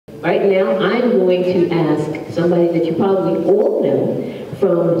Right now, I'm going to ask somebody that you probably all know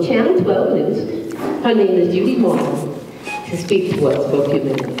from Channel 12 News. Her name is Judy Martin, to speak to us for a few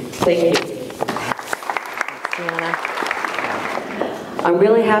minutes. Thank you. I'm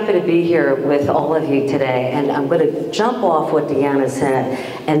really happy to be here with all of you today, and I'm going to jump off what Deanna said,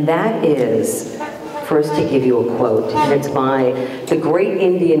 and that is, first to give you a quote, and it's by the great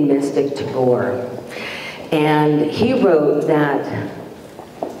Indian mystic Tagore. And he wrote that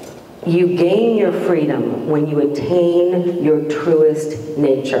you gain your freedom when you attain your truest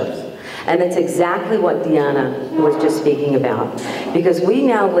nature. And that's exactly what Deanna was just speaking about. Because we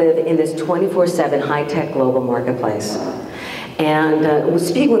now live in this 24/7 high-tech global marketplace. And I was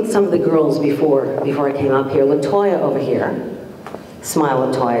speaking with some of the girls before I came up here. LaToya over here.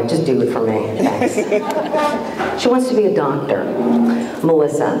 Smile, LaToya, just do it for me. Thanks. She wants to be a doctor.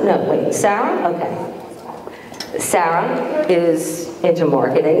 Melissa, no, wait, Sarah? Okay. Sarah is into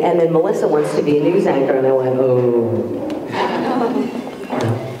marketing, and then Melissa wants to be a news anchor, and I went, oh.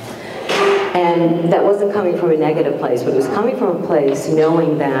 And that wasn't coming from a negative place, but it was coming from a place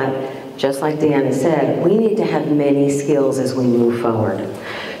knowing that, just like Deanna said, we need to have many skills as we move forward.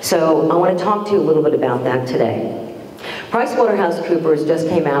 So I want to talk to you a little bit about that today. PricewaterhouseCoopers just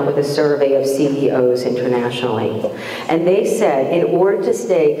came out with a survey of CEOs internationally. And they said, in order to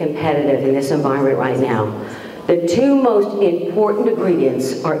stay competitive in this environment right now, the two most important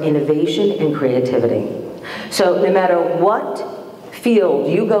ingredients are innovation and creativity. So no matter what field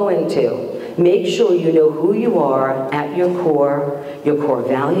you go into, make sure you know who you are at your core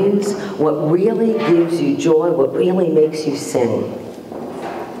values, what really gives you joy, what really makes you sing.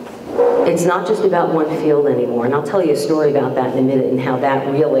 It's not just about one field anymore, and I'll tell you a story about that in a minute and how that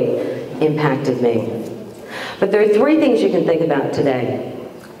really impacted me. But there are three things you can think about today.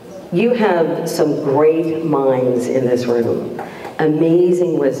 You have some great minds in this room,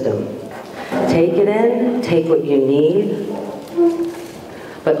 amazing wisdom. Take it in, take what you need,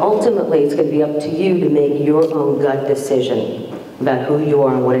 but ultimately it's going to be up to you to make your own gut decision about who you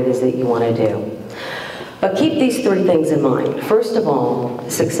are and what it is that you want to do. But keep these three things in mind. First of all,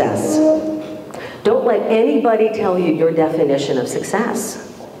 success. Don't let anybody tell you your definition of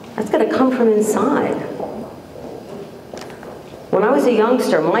success. That's going to come from inside. When I was a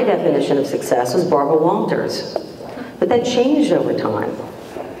youngster, my definition of success was Barbara Walters. But that changed over time.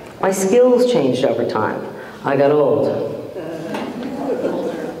 My skills changed over time. I got old.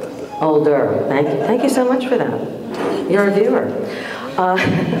 Older. Thank you so much for that. You're a viewer.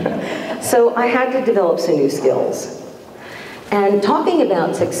 So I had to develop some new skills. And talking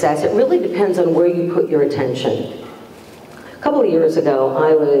about success, it really depends on where you put your attention. A couple of years ago,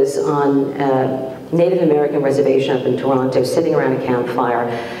 I was on a Native American reservation up in Toronto, sitting around a campfire,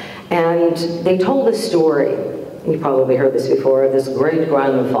 and they told a story. You probably heard this before, this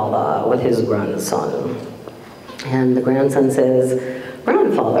great-grandfather with his grandson. And the grandson says,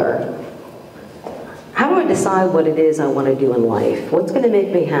 "Grandfather, how do I decide what it is I want to do in life? What's going to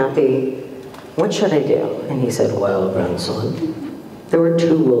make me happy? What should I do?" And he said, "Well, grandson, there are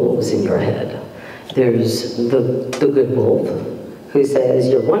two wolves in your head. There's the good wolf, who says,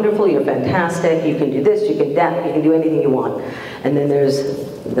 you're wonderful, you're fantastic, you can do this, you can that, you can do anything you want. And then there's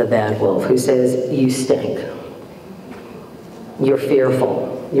the bad wolf, who says, you stink. You're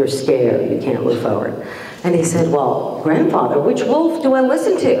fearful, you're scared, you can't move forward." And he said, "Well, grandfather, which wolf do I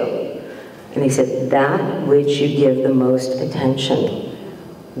listen to?" And he said, "That which you give the most attention.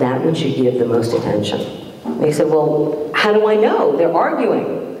 That which you give the most attention." And he said, "Well, how do I know? They're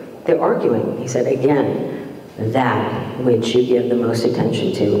arguing. They're arguing." He said, "Again, that which you give the most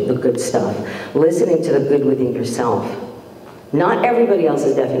attention to, the good stuff. Listening to the good within yourself. Not everybody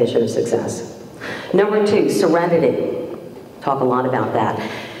else's definition of success." Number two, serenity. Talk a lot about that.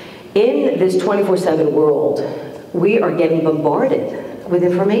 In this 24/7 world, we are getting bombarded with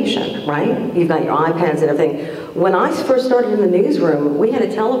information, right? You've got your iPads and everything. When I first started in the newsroom, we had a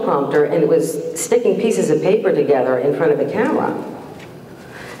teleprompter and it was sticking pieces of paper together in front of the camera.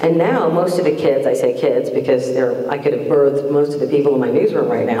 And now most of the kids, I say kids because I could have birthed most of the people in my newsroom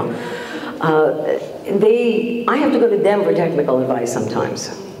right now, I have to go to them for technical advice sometimes.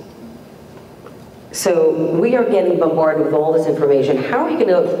 So we are getting bombarded with all this information. How are you going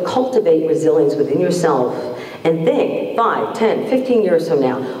to cultivate resilience within yourself and think 5, 10, 15 years from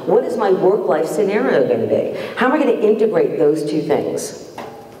now, what is my work-life scenario going to be? How am I going to integrate those two things?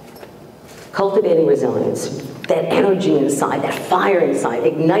 Cultivating resilience, that energy inside, that fire inside,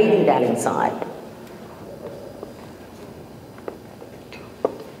 igniting that inside.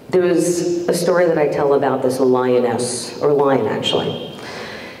 There's a story that I tell about this lioness, or lion actually.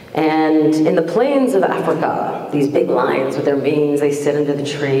 And in the plains of Africa, these big lions with their manes, they sit under the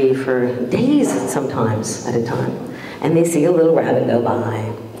tree for days sometimes at a time. And they see a little rabbit go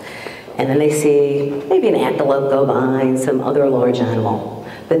by. And then they see maybe an antelope go by and some other large animal.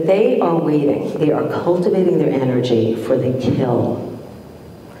 But they are waiting. They are cultivating their energy for the kill.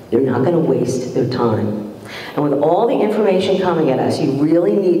 They're not going to waste their time. And with all the information coming at us, you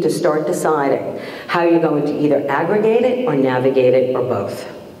really need to start deciding how you're going to either aggregate it or navigate it or both.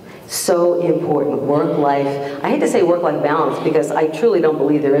 So important. Work-life, I hate to say work-life balance because I truly don't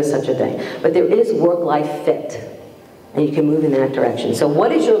believe there is such a thing, but there is work-life fit. And you can move in that direction. So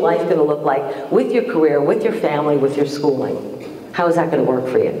what is your life going to look like with your career, with your family, with your schooling? How is that going to work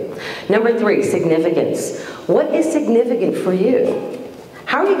for you? Number 3, significance. What is significant for you?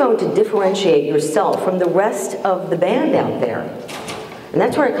 How are you going to differentiate yourself from the rest of the band out there? And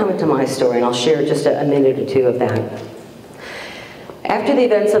that's where I come into my story, and I'll share just a minute or two of that. After the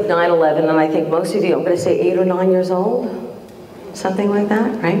events of 9/11, and I think most of you, I'm going to say 8 or 9 years old, something like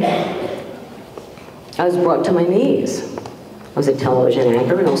that, right? I was brought to my knees. I was a television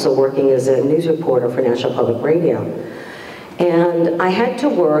anchor and also working as a news reporter for National Public Radio. And I had to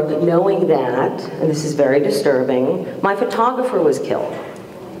work knowing that, and this is very disturbing, my photographer was killed.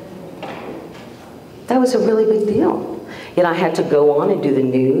 That was a really big deal. Yet I had to go on and do the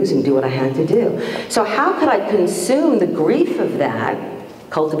news and do what I had to do. So how could I consume the grief of that,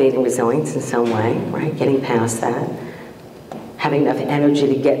 cultivating resilience in some way, right, getting past that, having enough energy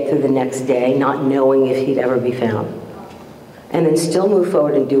to get through the next day, not knowing if he'd ever be found, and then still move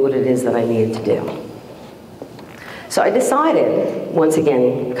forward and do what it is that I needed to do. So I decided, once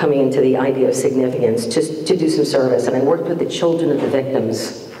again, coming into the idea of significance, just to do some service, and I worked with the children of the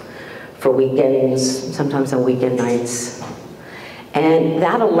victims for weekends, sometimes on weekend nights. And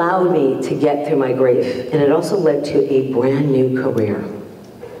that allowed me to get through my grief, and it also led to a brand new career.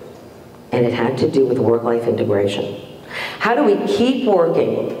 And it had to do with work-life integration. How do we keep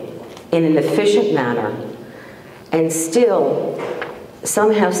working in an efficient manner and still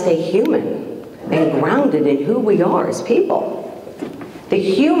somehow stay human and grounded in who we are as people? The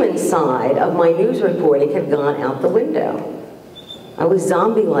human side of my news reporting had gone out the window. I was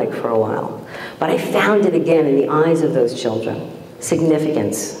zombie-like for a while, but I found it again in the eyes of those children.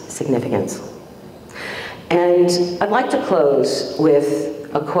 Significance, significance. And I'd like to close with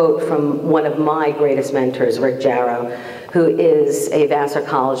a quote from one of my greatest mentors, Rick Jarrow, who is a Vassar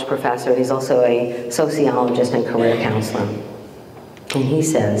College professor. He's also a sociologist and career counselor. And he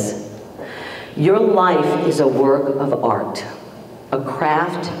says, "Your life is a work of art, a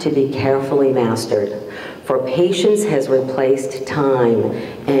craft to be carefully mastered, for patience has replaced time,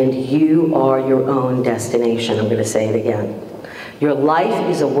 and you are your own destination." I'm going to say it again. Your life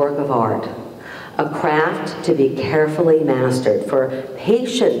is a work of art, a craft to be carefully mastered, for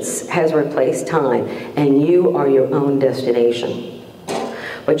patience has replaced time, and you are your own destination.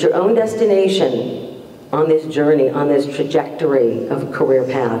 But your own destination on this journey, on this trajectory of a career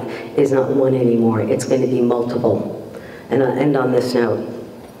path, is not one anymore. It's going to be multiple. And I'll end on this note.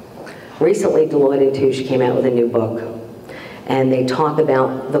 Recently, Deloitte & Touche came out with a new book, and they talk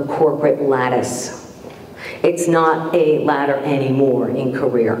about the corporate lattice. It's not a ladder anymore in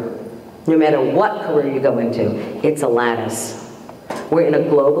career. No matter what career you go into, it's a lattice. We're in a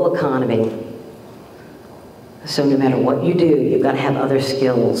global economy, so no matter what you do, you've got to have other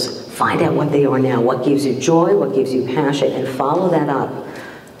skills. Find out what they are now, what gives you joy, what gives you passion, and follow that up.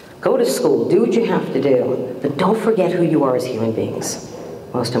 Go to school, do what you have to do, but don't forget who you are as human beings,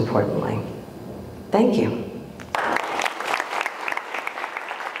 most importantly. Thank you.